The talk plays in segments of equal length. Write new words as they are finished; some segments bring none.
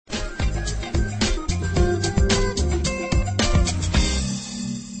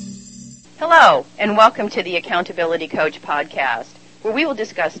Hello, and welcome to the Accountability Coach podcast, where we will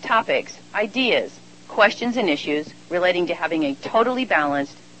discuss topics, ideas, questions, and issues relating to having a totally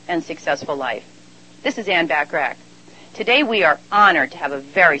balanced and successful life. This is Ann Backrack. Today we are honored to have a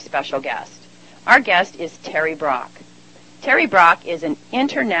very special guest. Our guest is Terry Brock. Terry Brock is an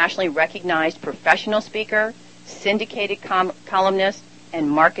internationally recognized professional speaker, syndicated columnist, and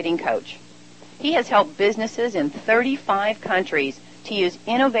marketing coach. He has helped businesses in 35 countries to use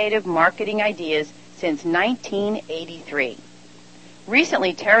innovative marketing ideas since 1983.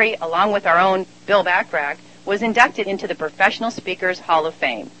 Recently, Terry, along with our own Bill Backrack, was inducted into the Professional Speakers Hall of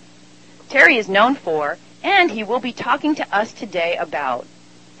Fame. Terry is known for, and he will be talking to us today about,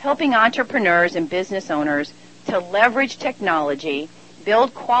 helping entrepreneurs and business owners to leverage technology,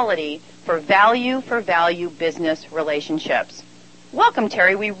 build quality for value business relationships. Welcome,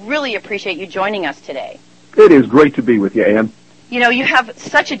 Terry. We really appreciate you joining us today. It is great to be with you, Ann. You know, you have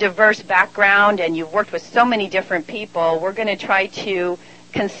such a diverse background and you've worked with so many different people. We're going to try to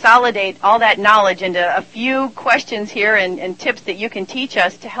consolidate all that knowledge into a few questions here and tips that you can teach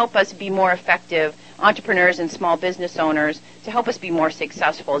us to help us be more effective entrepreneurs and small business owners, to help us be more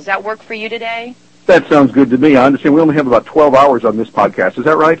successful. Does that work for you today? That sounds good to me. I understand we only have about 12 hours on this podcast. Is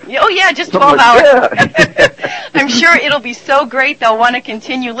that right? Oh, yeah, just 12 hours. Yeah. I'm sure it'll be so great they'll want to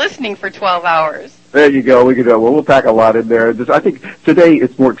continue listening for 12 hours. There you go. We'll pack a lot in there. I think today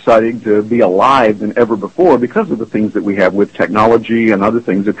it's more exciting to be alive than ever before because of the things that we have with technology and other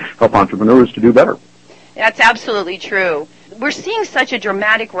things that help entrepreneurs to do better. That's absolutely true. We're seeing such a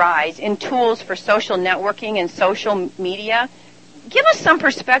dramatic rise in tools for social networking and social media. Give us some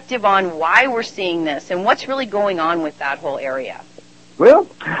perspective on why we're seeing this and what's really going on with that whole area. Well,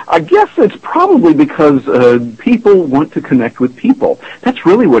 I guess it's probably because people want to connect with people. That's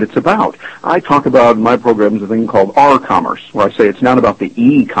really what it's about. I talk about in my programs a thing called R-commerce, where I say it's not about the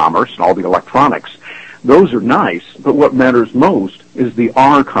e-commerce and all the electronics. Those are nice, but what matters most is the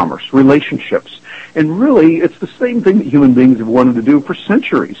R-commerce, relationships. And really, it's the same thing that human beings have wanted to do for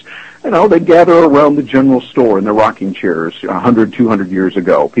centuries. You know, they gather around the general store in their rocking chairs 100, 200 years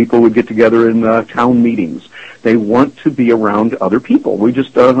ago. People would get together in town meetings. They want to be around other people. We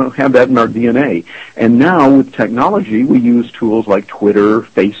just have that in our DNA. And now with technology, we use tools like Twitter,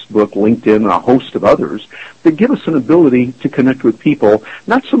 Facebook, LinkedIn, a host of others that give us an ability to connect with people,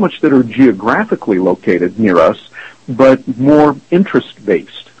 not so much that are geographically located near us, but more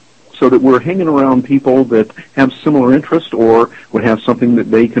interest-based, so that we're hanging around people that have similar interests or would have something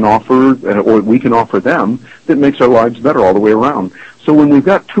that they can offer or we can offer them that makes our lives better all the way around. So when we've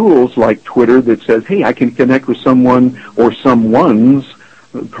got tools like Twitter that says, hey, I can connect with someone or someone's,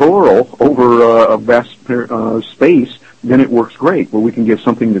 plural, over a vast space, then it works great, where we can give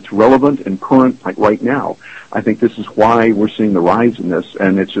something that's relevant and current, like right now. I think this is why we're seeing the rise in this,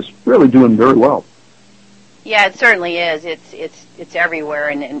 and it's just really doing very well. Yeah, it certainly is. It's everywhere,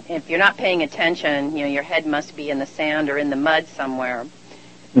 and if you're not paying attention, you know, your head must be in the sand or in the mud somewhere.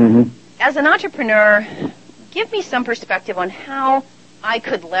 Mm-hmm. As an entrepreneur, give me some perspective on how I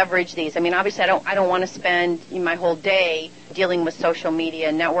could leverage these. I mean, obviously, I don't want to spend my whole day dealing with social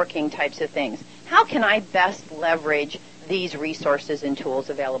media, networking types of things. How can I best leverage these resources and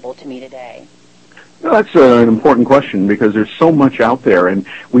tools available to me today? Well, that's an important question because there's so much out there, and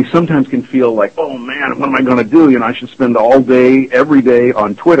we sometimes can feel like, oh, man, what am I going to do? You know, I should spend all day, every day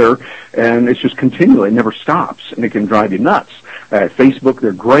on Twitter, and it's just continually, it never stops, and it can drive you nuts. Facebook,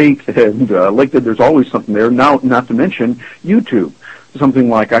 they're great, and LinkedIn, there's always something there. Now, not to mention YouTube. Something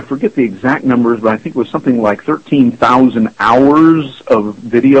like, I forget the exact numbers, but I think it was something like 13,000 hours of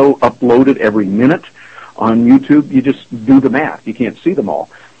video uploaded every minute on YouTube. You just do the math. You can't see them all.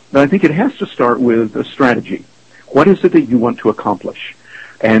 But I think it has to start with a strategy. What is it that you want to accomplish?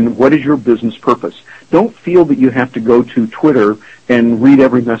 And what is your business purpose? Don't feel that you have to go to Twitter and read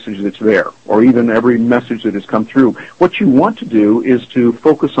every message that's there, or even every message that has come through. What you want to do is to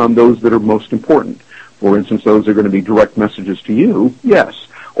focus on those that are most important. For instance, those are going to be direct messages to you, yes,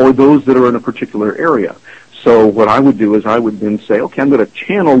 or those that are in a particular area. So what I would do is I would then say, okay, I'm going to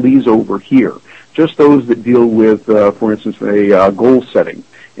channel these over here. Just those that deal with, for instance, a goal setting.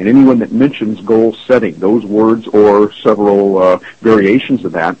 And anyone that mentions goal setting, those words or several variations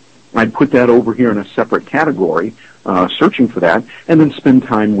of that, I'd put that over here in a separate category, searching for that, and then spend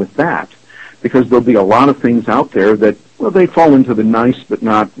time with that. Because there'll be a lot of things out there that, well, they fall into the nice but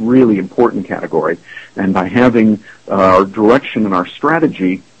not really important category. And by having our direction and our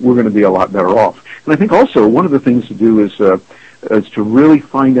strategy, we're going to be a lot better off. And I think also one of the things to do is to really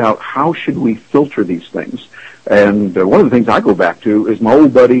find out how should we filter these things. And one of the things I go back to is my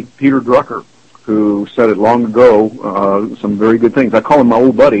old buddy Peter Drucker, who said it long ago, some very good things. I call him my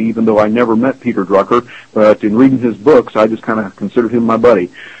old buddy, even though I never met Peter Drucker, but in reading his books, I just kind of considered him my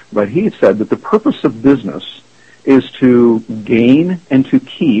buddy. But he said that the purpose of business is to gain and to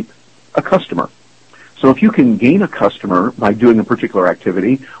keep a customer. So if you can gain a customer by doing a particular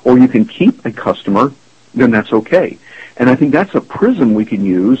activity, or you can keep a customer, then that's okay. And I think that's a prism we can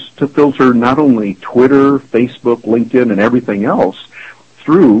use to filter not only Twitter, Facebook, LinkedIn, and everything else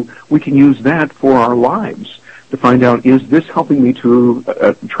through. We can use that for our lives to find out, is this helping me to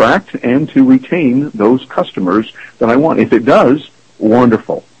attract and to retain those customers that I want? If it does,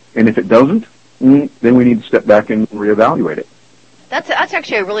 wonderful. And if it doesn't, then we need to step back and reevaluate it. That's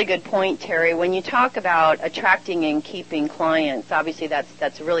actually a really good point, Terry. When you talk about attracting and keeping clients, obviously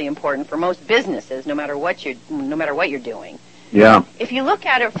that's really important for most businesses, no matter what you're doing. Yeah. If you look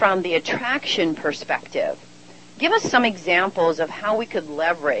at it from the attraction perspective, give us some examples of how we could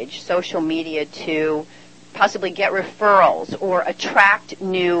leverage social media to possibly get referrals or attract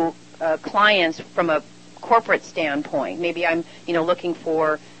new clients from a corporate standpoint. Maybe I'm looking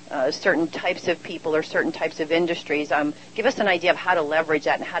for certain types of people or certain types of industries. Give us an idea of how to leverage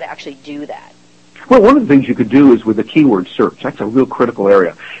that and how to actually do that. Well, one of the things you could do is with a keyword search. That's a real critical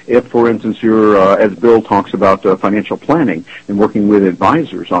area. If, for instance, you're, as Bill talks about financial planning and working with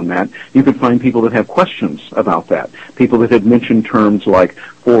advisors on that, you could find people that have questions about that. People that have mentioned terms like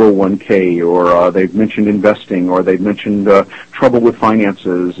 401k, or they've mentioned investing, or they've mentioned trouble with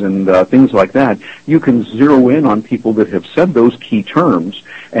finances and things like that. You can zero in on people that have said those key terms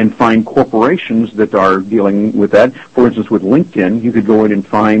and find corporations that are dealing with that. For instance, with LinkedIn, you could go in and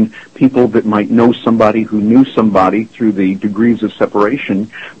find people that might know somebody who knew somebody through the degrees of separation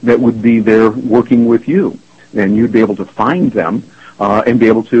that would be there working with you. And you'd be able to find them and be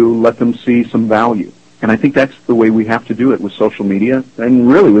able to let them see some value. And I think that's the way we have to do it with social media and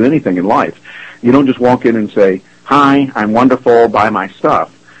really with anything in life. You don't just walk in and say, "Hi, I'm wonderful, buy my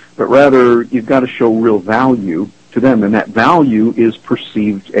stuff." But rather, you've got to show real value to them, and that value is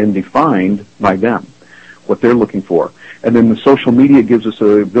perceived and defined by them, what they're looking for. And then the social media gives us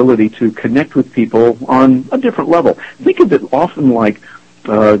the ability to connect with people on a different level. Think of it often like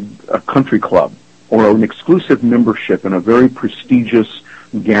a country club or an exclusive membership in a very prestigious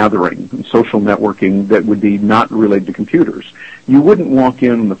gathering, social networking that would be not related to computers. You wouldn't walk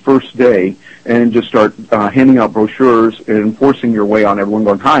in on the first day and just start handing out brochures and forcing your way on everyone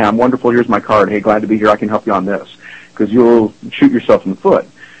going, "Hi, I'm wonderful, here's my card, hey, glad to be here, I can help you on this," because you'll shoot yourself in the foot.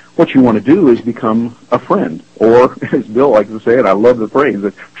 What you want to do is become a friend, or, as Bill likes to say it, I love the phrase,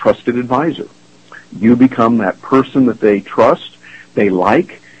 a trusted advisor. You become that person that they trust, they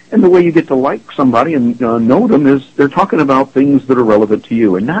like, and the way you get to like somebody and know them is they're talking about things that are relevant to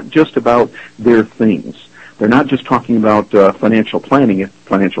you and not just about their things. They're not just talking about financial planning, if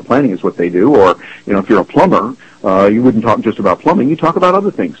financial planning is what they do, or, if you're a plumber, you wouldn't talk just about plumbing, you talk about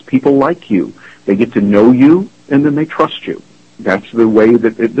other things. People like you. They get to know you, and then they trust you. That's the way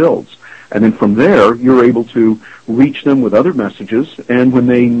that it builds. And then from there, you're able to reach them with other messages, and when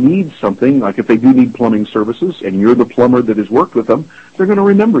they need something, like if they do need plumbing services, and you're the plumber that has worked with them, they're going to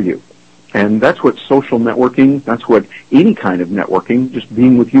remember you. And that's what social networking, that's what any kind of networking, just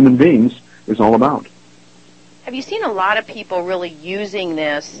being with human beings, is all about. Have you seen a lot of people really using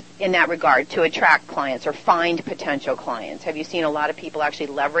this in that regard to attract clients or find potential clients? Have you seen a lot of people actually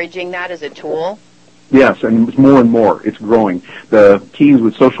leveraging that as a tool? Yes, and it's more and more. It's growing. The keys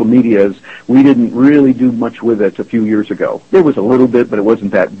with social media is we didn't really do much with it a few years ago. There was a little bit, but it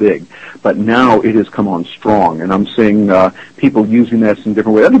wasn't that big. But now it has come on strong, and I'm seeing people using this in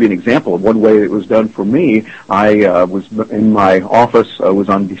different ways. That would be an example of one way it was done for me. I was in my office. Was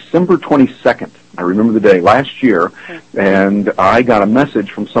on December 22nd. I remember the day last year, and I got a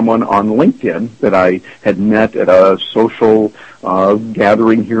message from someone on LinkedIn that I had met at a social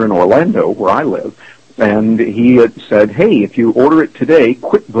gathering here in Orlando, where I live. And he had said, "Hey, if you order it today,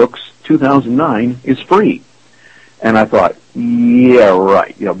 QuickBooks 2009 is free." And I thought, yeah,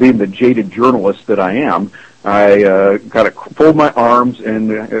 right. Being the jaded journalist that I am, I got to fold my arms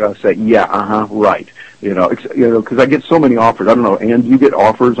and say, yeah, right. Because I get so many offers. I don't know, Ann, do you get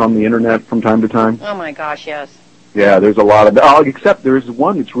offers on the internet from time to time? Oh my gosh, yes. Yeah, there's a lot of except there's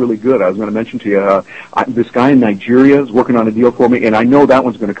one that's really good. I was going to mention to you, this guy in Nigeria is working on a deal for me, and I know that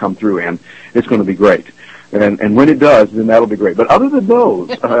one's going to come through, and it's going to be great. And when it does, then that'll be great. But other than those,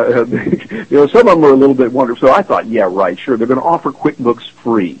 some of them are a little bit wonderful. So I thought, yeah, right, sure, they're going to offer QuickBooks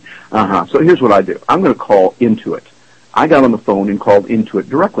free. So here's what I do. I'm going to call Intuit. I got on the phone and called Intuit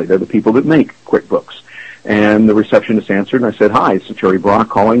directly. They're the people that make QuickBooks. And the receptionist answered, and I said, "Hi, it's Terry Brock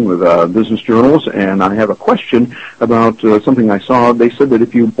calling with Business Journals, and I have a question about something I saw. They said that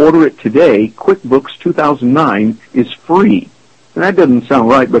if you order it today, QuickBooks 2009 is free." And that doesn't sound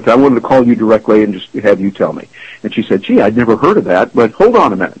right, but I wanted to call you directly and just have you tell me. And she said, "Gee, I'd never heard of that, but hold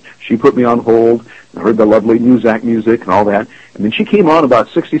on a minute." She put me on hold. I heard the lovely Muzak music and all that. And then she came on about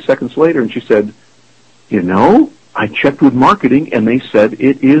 60 seconds later, and she said, "You know, I checked with marketing, and they said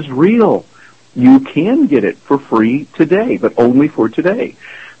it is real. You can get it for free today, but only for today."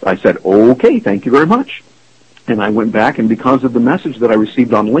 I said, "Okay, thank you very much." And I went back, and because of the message that I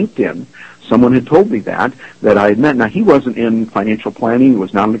received on LinkedIn, someone had told me that I had met. Now, he wasn't in financial planning. He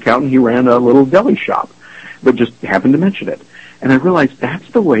was not an accountant. He ran a little deli shop, but just happened to mention it. And I realized that's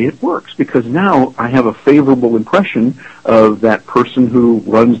the way it works, because now I have a favorable impression of that person who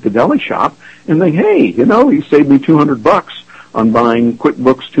runs the deli shop, and think, "Hey, you know, he saved me $200 on buying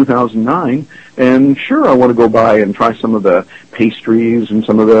QuickBooks 2009, and sure, I want to go by and try some of the pastries and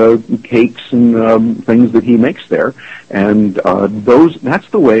some of the cakes and things that he makes there." And that's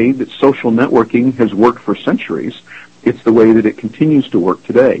the way that social networking has worked for centuries. It's the way that it continues to work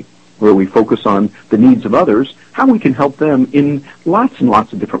today, where we focus on the needs of others, how we can help them in lots and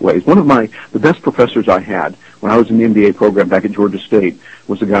lots of different ways. One of the best professors I had when I was in the MBA program back at Georgia State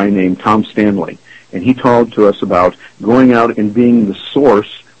was a guy named Tom Stanley. And he talked to us about going out and being the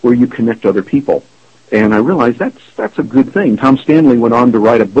source where you connect other people. And I realized that's a good thing. Tom Stanley went on to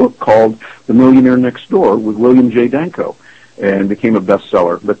write a book called The Millionaire Next Door with William J. Danko, and became a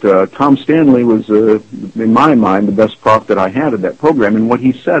bestseller. But Tom Stanley was, in my mind, the best prof that I had in that program. And what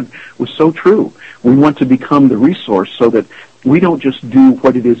he said was so true. We want to become the resource so that we don't just do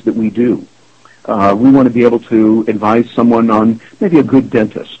what it is that we do. We want to be able to advise someone on maybe a good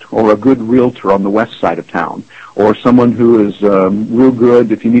dentist or a good realtor on the west side of town, or someone who is real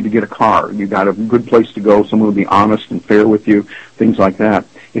good if you need to get a car. You got a good place to go, someone who will be honest and fair with you, things like that.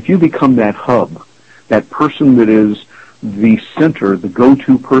 If you become that hub, that person that is the center, the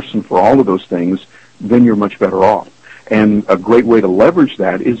go-to person for all of those things, then you're much better off. And a great way to leverage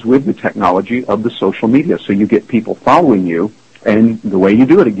that is with the technology of the social media. So you get people following you, and the way you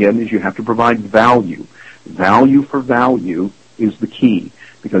do it, again, is you have to provide value. Value for value is the key,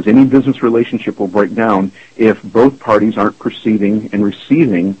 because any business relationship will break down if both parties aren't perceiving and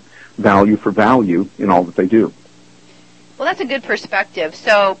receiving value for value in all that they do. Well, that's a good perspective.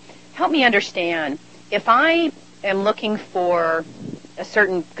 So help me understand, if I am looking for a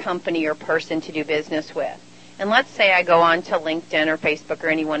certain company or person to do business with, and let's say I go on to LinkedIn or Facebook or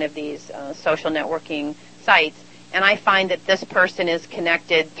any one of these social networking sites, and I find that this person is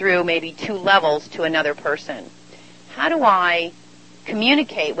connected through maybe 2 levels to another person. How do I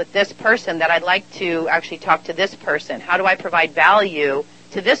communicate with this person that I'd like to actually talk to this person? How do I provide value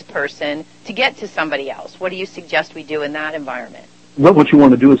to this person to get to somebody else? What do you suggest we do in that environment? Well, what you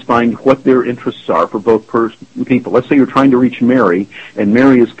want to do is find what their interests are for both people. Let's say you're trying to reach Mary, and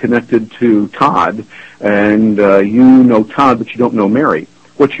Mary is connected to Todd, and you know Todd, but you don't know Mary.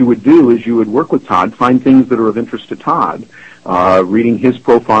 What you would do is you would work with Todd, find things that are of interest to Todd, reading his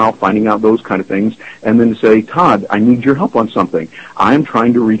profile, finding out those kind of things, and then say, "Todd, I need your help on something. I'm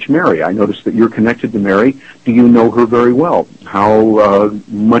trying to reach Mary. I noticed that you're connected to Mary. Do you know her very well? How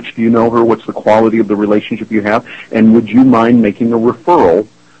much do you know her? What's the quality of the relationship you have? And would you mind making a referral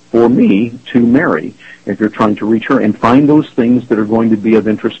for me to Mary if you're trying to reach her?" And find those things that are going to be of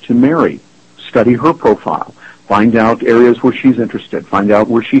interest to Mary. Study her profile. Find out areas where she's interested. Find out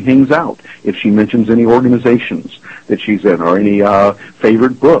where she hangs out. If she mentions any organizations that she's in, or any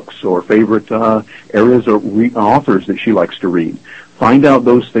favorite books or favorite areas or authors that she likes to read. Find out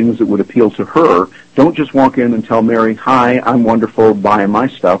those things that would appeal to her. Don't just walk in and tell Mary, "Hi, I'm wonderful, buy my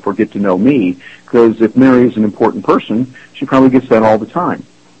stuff," or "get to know me," because if Mary is an important person, she probably gets that all the time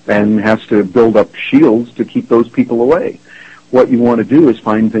and has to build up shields to keep those people away. What you want to do is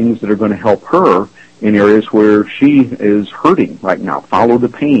find things that are going to help her in areas where she is hurting right now. Follow the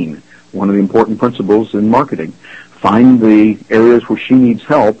pain, one of the important principles in marketing. Find the areas where she needs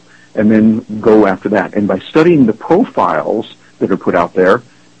help, and then go after that. And by studying the profiles that are put out there,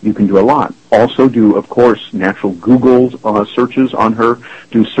 you can do a lot. Also do, of course, natural Google searches on her.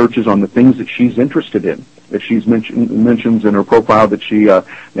 Do searches on the things that she's interested in. If she's mentions in her profile that she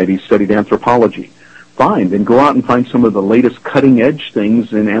maybe studied anthropology, find and go out and find some of the latest cutting-edge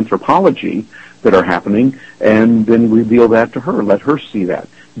things in anthropology that are happening, and then reveal that to her. Let her see that.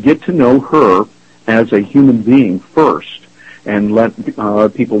 Get to know her as a human being first, and let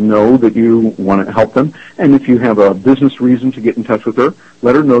people know that you want to help them. And if you have a business reason to get in touch with her,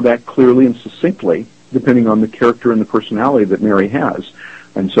 let her know that clearly and succinctly, depending on the character and the personality that Mary has.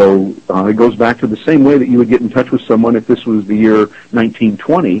 And so it goes back to the same way that you would get in touch with someone if this was the year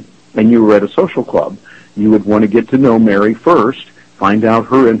 1920 and you were at a social club. You would want to get to know Mary first, find out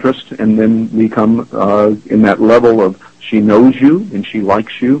her interest, and then become in that level of she knows you and she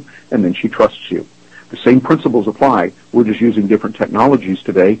likes you and then she trusts you. The same principles apply. We're just using different technologies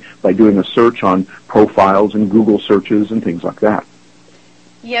today by doing a search on profiles and Google searches and things like that.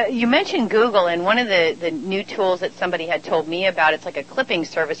 Yeah, you mentioned Google, and one of the new tools that somebody had told me about, it's like a clipping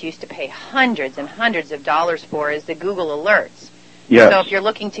service you used to pay hundreds and hundreds of dollars for, is the Google Alerts. Yes. So if you're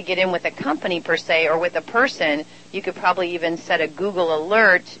looking to get in with a company per se or with a person, you could probably even set a Google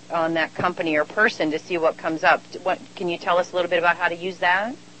Alert on that company or person to see what comes up. Can you tell us a little bit about how to use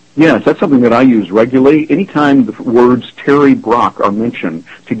that? Yes, that's something that I use regularly. Anytime the words Terry Brock are mentioned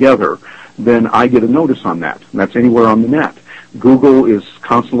together, then I get a notice on that. And that's anywhere on the net. Google is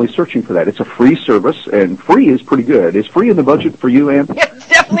constantly searching for that. It's a free service, and free is pretty good. Is free in the budget for you, Ann? Yeah, it's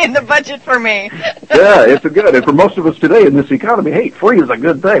definitely in the budget for me. Yeah, it's a good. And for most of us today in this economy, hey, free is a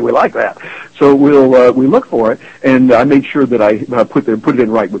good thing. We like that. So we look for it, and I made sure that I put it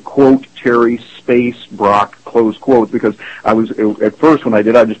in right with quote Terry space Brock close quotes, because I was at first when I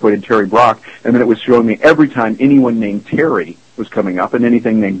did, I just put in Terry Brock, and then it was showing me every time anyone named Terry was coming up and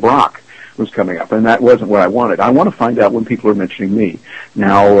anything named Brock was coming up, and that wasn't what I wanted. I want to find out when people are mentioning me.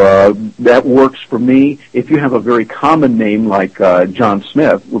 Now, that works for me. If you have a very common name like John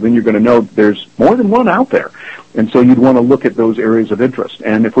Smith, well, then you're going to know there's more than one out there. And so you'd want to look at those areas of interest.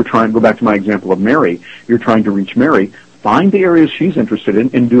 And if we're trying to go back to my example of Mary, you're trying to reach Mary, find the areas she's interested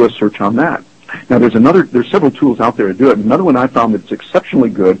in and do a search on that. Now, there's several tools out there to do it. Another one I found that's exceptionally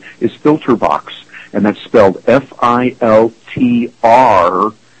good is FilterBox, and that's spelled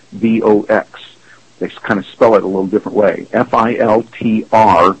FILTRBOX. They kind of spell it a little different way.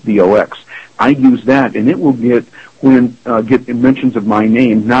 FILTRBOX. I use that, and it will get mentions of my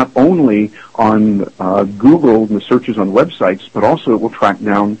name not only on Google and the searches on websites, but also it will track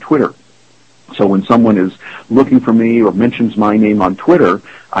down Twitter. So when someone is looking for me or mentions my name on Twitter,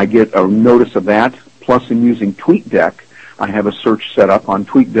 I get a notice of that. Plus, in using TweetDeck, I have a search set up on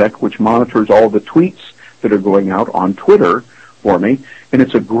TweetDeck which monitors all the tweets that are going out on Twitter for me. And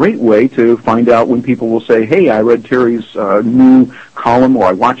it's a great way to find out when people will say, hey, I read Terry's new column, or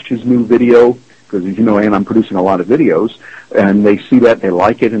I watched his new video, because as you know, Ann, I'm producing a lot of videos, and they see that, they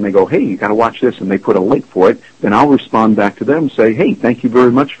like it, and they go, hey, you got to watch this, and they put a link for it. Then I'll respond back to them and say, hey, thank you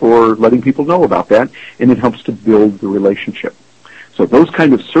very much for letting people know about that, and it helps to build the relationship. So those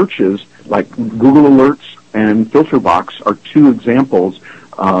kind of searches, like Google Alerts and FilterBox, are two examples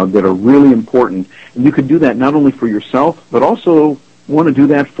that are really important. And you can do that not only for yourself, but also want to do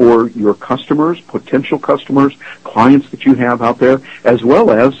that for your customers, potential customers, clients that you have out there, as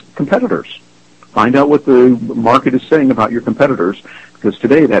well as competitors. Find out what the market is saying about your competitors, because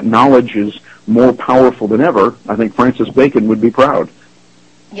today that knowledge is more powerful than ever. I think Francis Bacon would be proud.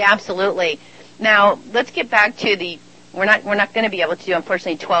 Yeah, absolutely. Now, let's get back to we're not going to be able to do,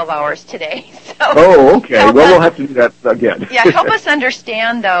 unfortunately, 12 hours today. So, oh, okay. Well, we'll have to do that again. Yeah, help us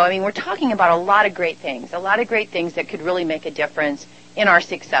understand, though. I mean, we're talking about a lot of great things that could really make a difference in our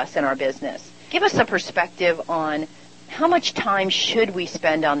success in our business. Give us a perspective on how much time should we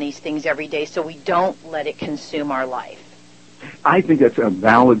spend on these things every day so we don't let it consume our life? I think that's a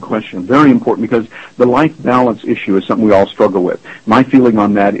valid question, very important, because the life balance issue is something we all struggle with. My feeling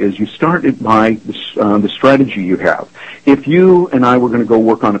on that is you start it by the strategy you have. If you and I were going to go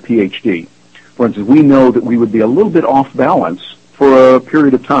work on a PhD, for instance, we know that we would be a little bit off balance for a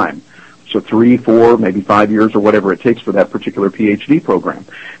period of time. So 3, 4, maybe 5 years or whatever it takes for that particular PhD program.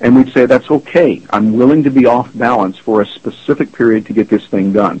 And we'd say, that's okay. I'm willing to be off balance for a specific period to get this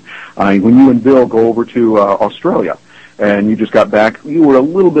thing done. When you and Bill go over to Australia, and you just got back, you were a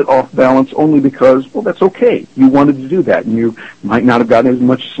little bit off balance only because, well, that's okay. You wanted to do that, and you might not have gotten as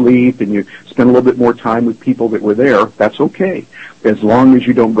much sleep, and you spent a little bit more time with people that were there. That's okay, as long as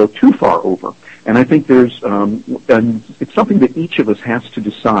you don't go too far over. And I think it's something that each of us has to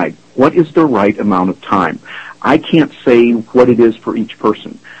decide. What is the right amount of time? I can't say what it is for each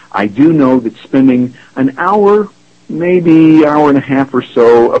person. I do know that spending an hour, maybe hour and a half or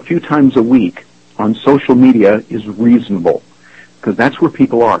so, a few times a week on social media is reasonable, because that's where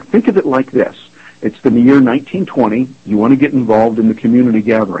people are. Think of it like this. It's in the year 1920. You want to get involved in the community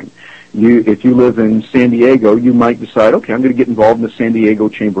gathering. If you live in San Diego, you might decide, okay, I'm going to get involved in the San Diego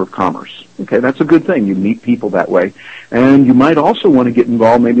Chamber of Commerce. Okay, that's a good thing. You meet people that way. And you might also want to get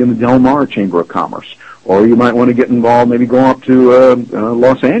involved maybe in the Del Mar Chamber of Commerce. Or you might want to get involved, maybe go up to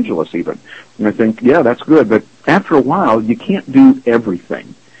Los Angeles even. And I think, yeah, that's good. But after a while, you can't do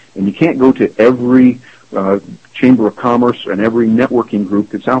everything. And you can't go to every Chamber of Commerce and every networking group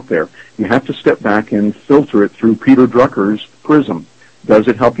that's out there. You have to step back and filter it through Peter Drucker's prism. Does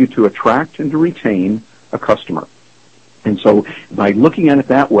it help you to attract and to retain a customer? And so by looking at it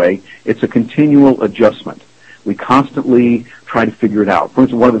that way, it's a continual adjustment. We constantly try to figure it out. For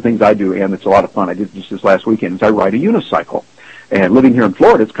instance, one of the things I do, and it's a lot of fun, I did just this last weekend, is I ride a unicycle. And living here in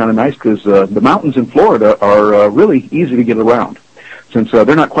Florida, it's kind of nice because the mountains in Florida are really easy to get around, since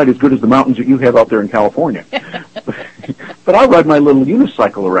they're not quite as good as the mountains that you have out there in California. But I ride my little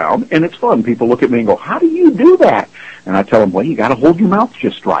unicycle around, and it's fun. People look at me and go, "How do you do that?" And I tell them, "Well, you got to hold your mouth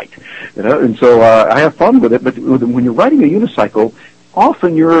just right." And so I have fun with it. But when you're riding a unicycle,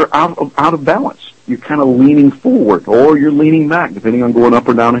 often you're out of balance. You're kind of leaning forward, or you're leaning back, depending on going up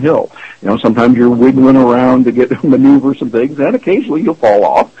or down a hill. Sometimes you're wiggling around to get maneuver some things, and occasionally you'll fall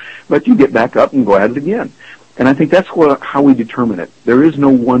off, but you get back up and go at it again. And I think that's how we determine it. There is no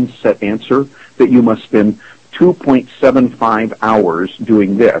one set answer that you must spend 2.75 hours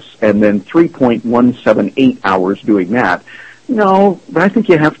doing this and then 3.178 hours doing that. No, but I think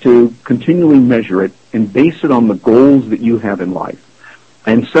you have to continually measure it and base it on the goals that you have in life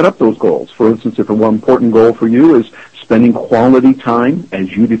and set up those goals. For instance, if one important goal for you is spending quality time,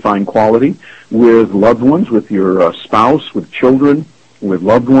 as you define quality, with loved ones, with your spouse, with children, with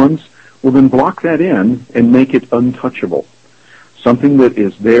loved ones, well, then block that in and make it untouchable. Something that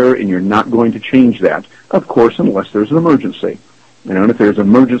is there and you're not going to change that, of course, unless there's an emergency. And if there's an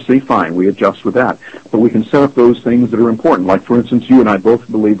emergency, fine, we adjust with that. But we can set up those things that are important. Like, for instance, you and I both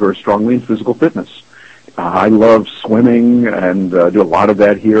believe very strongly in physical fitness. I love swimming and do a lot of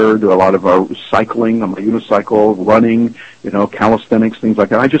that here, do a lot of cycling on my unicycle, running, calisthenics, things like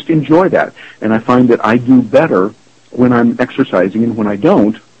that. I just enjoy that. And I find that I do better when I'm exercising, and when I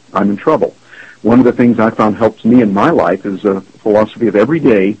don't, I'm in trouble. One of the things I found helps me in my life is a philosophy of every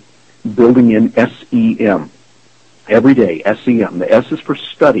day building in SEM. Every day, SEM. The S is for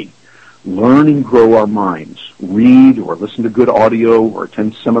study. Learn and grow our minds. Read or listen to good audio or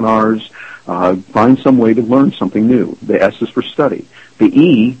attend seminars. Find some way to learn something new. The S is for study. The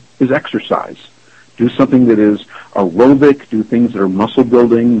E is exercise. Do something that is aerobic. Do things that are muscle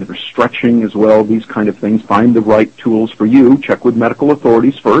building, that are stretching as well, these kind of things. Find the right tools for you. Check with medical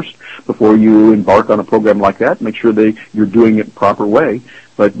authorities first before you embark on a program like that. Make sure you're doing it the proper way,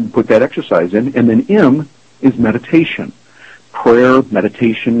 but put that exercise in. And then M is meditation. Prayer,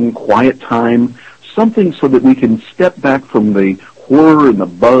 meditation, quiet time, something so that we can step back from the whir and the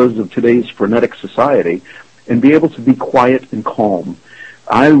buzz of today's frenetic society and be able to be quiet and calm.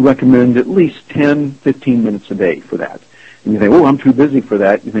 I recommend at least 10, 15 minutes a day for that. And you think, "Oh, I'm too busy for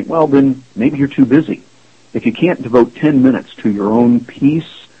that." You think, well, then maybe you're too busy. If you can't devote 10 minutes to your own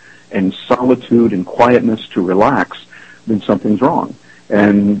peace and solitude and quietness to relax, then something's wrong.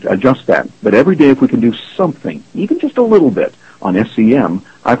 And adjust that. But every day, if we can do something, even just a little bit, on SEM,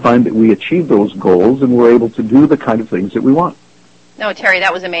 I find that we achieve those goals and we're able to do the kind of things that we want. No, Terry,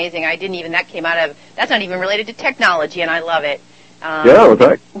 that was amazing. That's not even related to technology, and I love it. Yeah,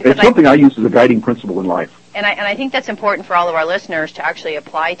 it's something I use as a guiding principle in life. And I think that's important for all of our listeners to actually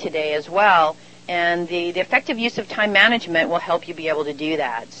apply today as well. And the effective use of time management will help you be able to do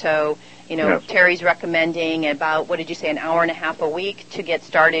that. So, yes. Terry's recommending about, what did you say, an hour and a half a week to get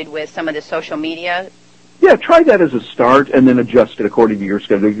started with some of the social media. Yeah, try that as a start and then adjust it according to your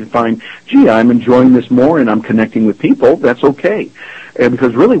schedule. You find, gee, I'm enjoying this more and I'm connecting with people, that's okay. And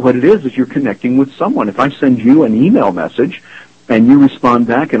because really what it is you're connecting with someone. If I send you an email message and you respond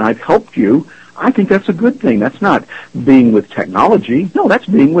back and I've helped you, I think that's a good thing. That's not being with technology. No, that's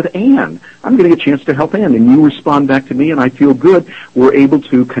being with Ann. I'm getting a chance to help Ann, and you respond back to me, and I feel good. We're able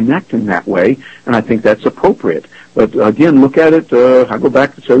to connect in that way, and I think that's appropriate. But again, look at it. I go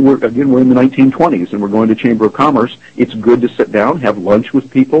back to say, we're in the 1920s, and we're going to Chamber of Commerce. It's good to sit down, have lunch with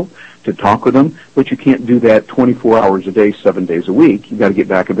people, to talk with them, but you can't do that 24 hours a day, 7 days a week. You've got to get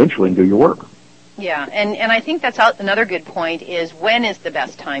back eventually and do your work. Yeah, and I think that's another good point is, when is the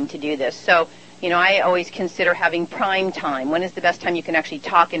best time to do this? So, I always consider having prime time. When is the best time you can actually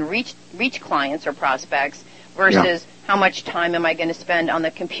talk and reach clients or prospects versus how much time am I going to spend on the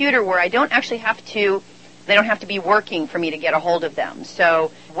computer where they don't have to be working for me to get a hold of them.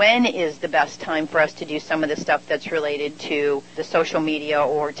 So when is the best time for us to do some of the stuff that's related to the social media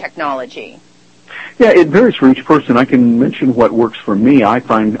or technology? Yeah, it varies for each person. I can mention what works for me. I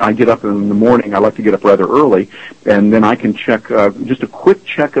find I get up in the morning. I like to get up rather early, and then I can check just a quick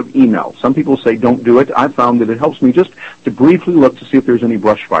check of email. Some people say don't do it. I found that it helps me just to briefly look to see if there's any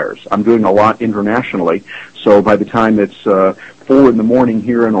brush fires. I'm doing a lot internationally, so by the time it's 4 in the morning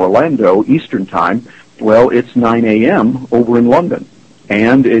here in Orlando, Eastern Time, well, it's 9 a.m. over in London.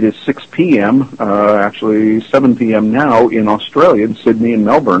 And it is 6 p.m., actually 7 p.m. now in Australia, in Sydney and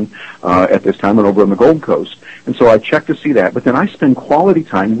Melbourne at this time, and over on the Gold Coast. And so I check to see that. But then I spend quality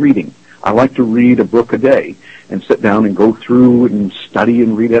time reading. I like to read a book a day and sit down and go through and study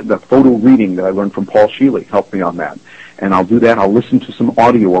and read it. The photo reading that I learned from Paul Sheely helped me on that. And I'll do that. I'll listen to some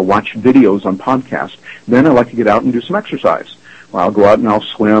audio or watch videos on podcasts. Then I like to get out and do some exercise. Well, I'll go out and I'll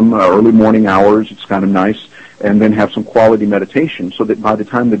swim early morning hours. It's kind of nice. And then have some quality meditation so that by the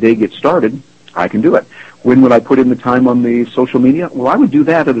time the day gets started, I can do it. When would I put in the time on the social media? Well, I would do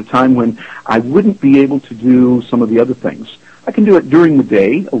that at a time when I wouldn't be able to do some of the other things. I can do it during the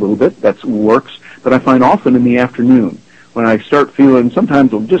day a little bit. That works. But I find often in the afternoon when I start feeling sometimes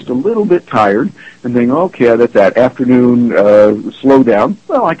just a little bit tired and think, okay, that's that afternoon slow down.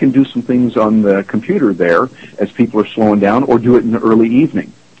 Well, I can do some things on the computer there as people are slowing down, or do it in the early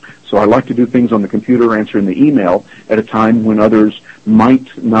evening. So I like to do things on the computer, answering the email at a time when others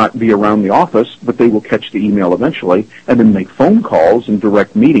might not be around the office, but they will catch the email eventually, and then make phone calls and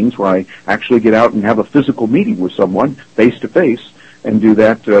direct meetings where I actually get out and have a physical meeting with someone face-to-face, and do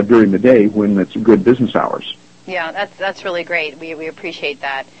that during the day when it's good business hours. Yeah, that's really great. We appreciate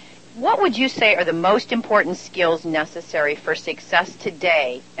that. What would you say are the most important skills necessary for success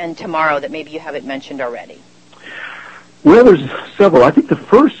today and tomorrow that maybe you haven't mentioned already? Well, there's several. I think the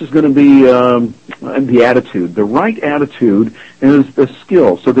first is going to be the attitude. The right attitude is the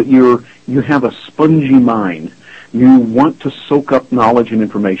skill, so that you have a spongy mind. You want to soak up knowledge and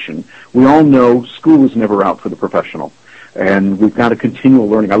information. We all know school is never out for the professional, and we've got a continual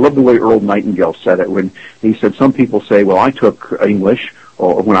learning. I love the way Earl Nightingale said it when he said, some people say, well, I took English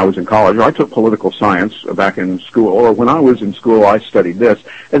or when I was in college, or I took political science back in school, or when I was in school I studied this,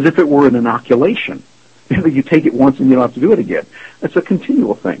 as if it were an inoculation. You take it once and you don't have to do it again. It's a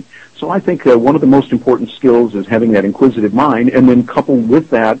continual thing. So I think one of the most important skills is having that inquisitive mind, and then coupled with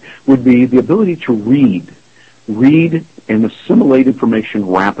that would be the ability to read and assimilate information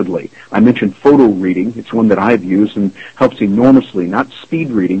rapidly. I mentioned photo reading. It's one that I've used and helps enormously, not speed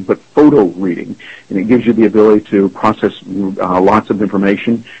reading, but photo reading. And it gives you the ability to process lots of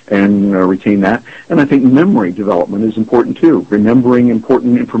information and retain that. And I think memory development is important too, remembering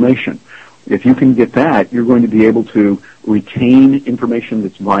important information. If you can get that, you're going to be able to retain information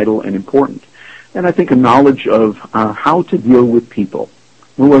that's vital and important. And I think a knowledge of how to deal with people.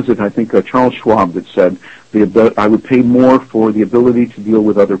 Who was it? I think Charles Schwab that said, I would pay more for the ability to deal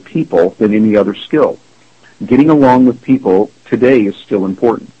with other people than any other skill. Getting along with people today is still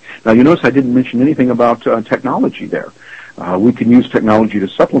important. Now, you notice I didn't mention anything about technology there. We can use technology to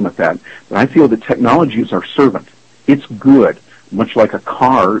supplement that, but I feel that technology is our servant. It's good. Much like a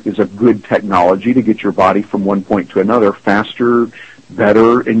car is a good technology to get your body from one point to another faster,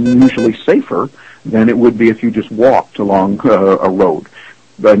 better, and usually safer than it would be if you just walked along a road.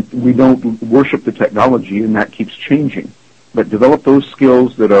 But we don't worship the technology, and that keeps changing. But develop those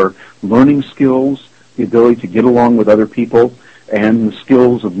skills that are learning skills, the ability to get along with other people, and the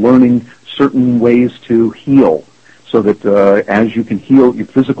skills of learning certain ways to heal, so that as you can heal your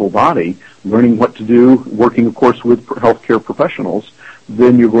physical body, learning what to do, working, of course, with healthcare professionals,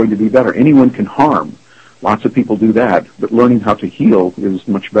 then you're going to be better. Anyone can harm. Lots of people do that, but learning how to heal is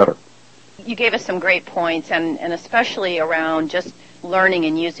much better. You gave us some great points, and especially around just learning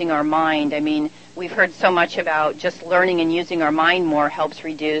and using our mind. I mean, we've heard so much about just learning and using our mind more helps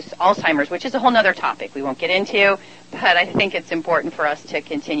reduce Alzheimer's, which is a whole other topic we won't get into, but I think it's important for us to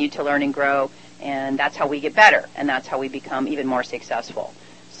continue to learn and grow, and that's how we get better, and that's how we become even more successful.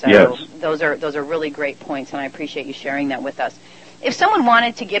 So yes. Those are really great points, and I appreciate you sharing that with us. If someone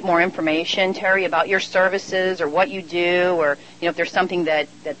wanted to get more information, Terry, about your services or what you do, or if there's something that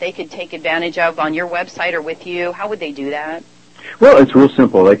they could take advantage of on your website or with you, how would they do that? Well, it's real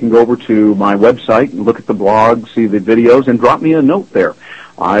simple. They can go over to my website and look at the blog, see the videos, and drop me a note there.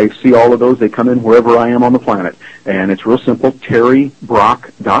 I see all of those. They come in wherever I am on the planet. And it's real simple,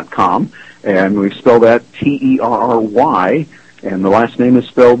 terrybrock.com. And we spell that Terry, and the last name is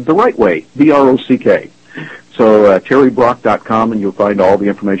spelled the right way, B-R-O-C-K. So terrybrock.com, and you'll find all the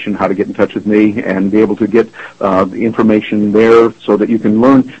information, how to get in touch with me, and be able to get the information there so that you can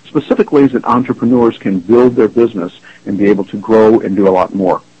learn specific ways that entrepreneurs can build their business and be able to grow and do a lot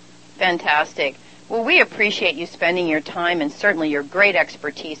more. Fantastic. Well, we appreciate you spending your time and certainly your great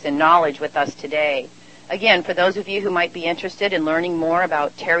expertise and knowledge with us today. Again, for those of you who might be interested in learning more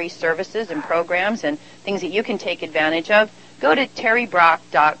about Terry's services and programs and things that you can take advantage of, go to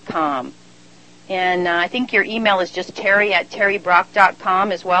terrybrock.com. And I think your email is just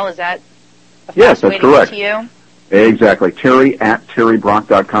terry@terrybrock.com as well. Is that a fast way to get to you? Exactly.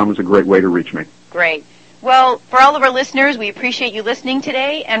 Terry@terrybrock.com is a great way to reach me. Great. Well, for all of our listeners, we appreciate you listening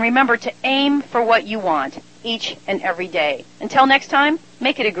today, and remember to aim for what you want each and every day. Until next time,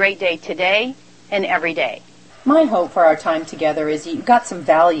 make it a great day today and every day. My hope for our time together is you got some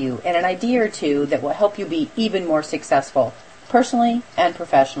value and an idea or two that will help you be even more successful, personally and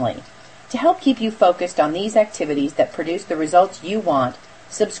professionally. To help keep you focused on these activities that produce the results you want,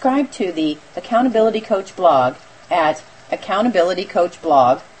 subscribe to the Accountability Coach blog at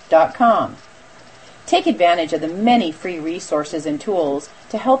accountabilitycoachblog.com. Take advantage of the many free resources and tools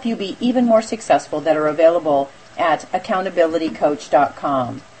to help you be even more successful that are available at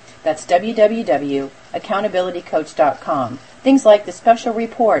accountabilitycoach.com. That's www.accountabilitycoach.com. Things like the special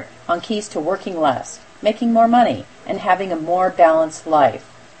report on keys to working less, making more money, and having a more balanced life.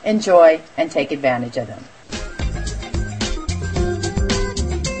 Enjoy and take advantage of them.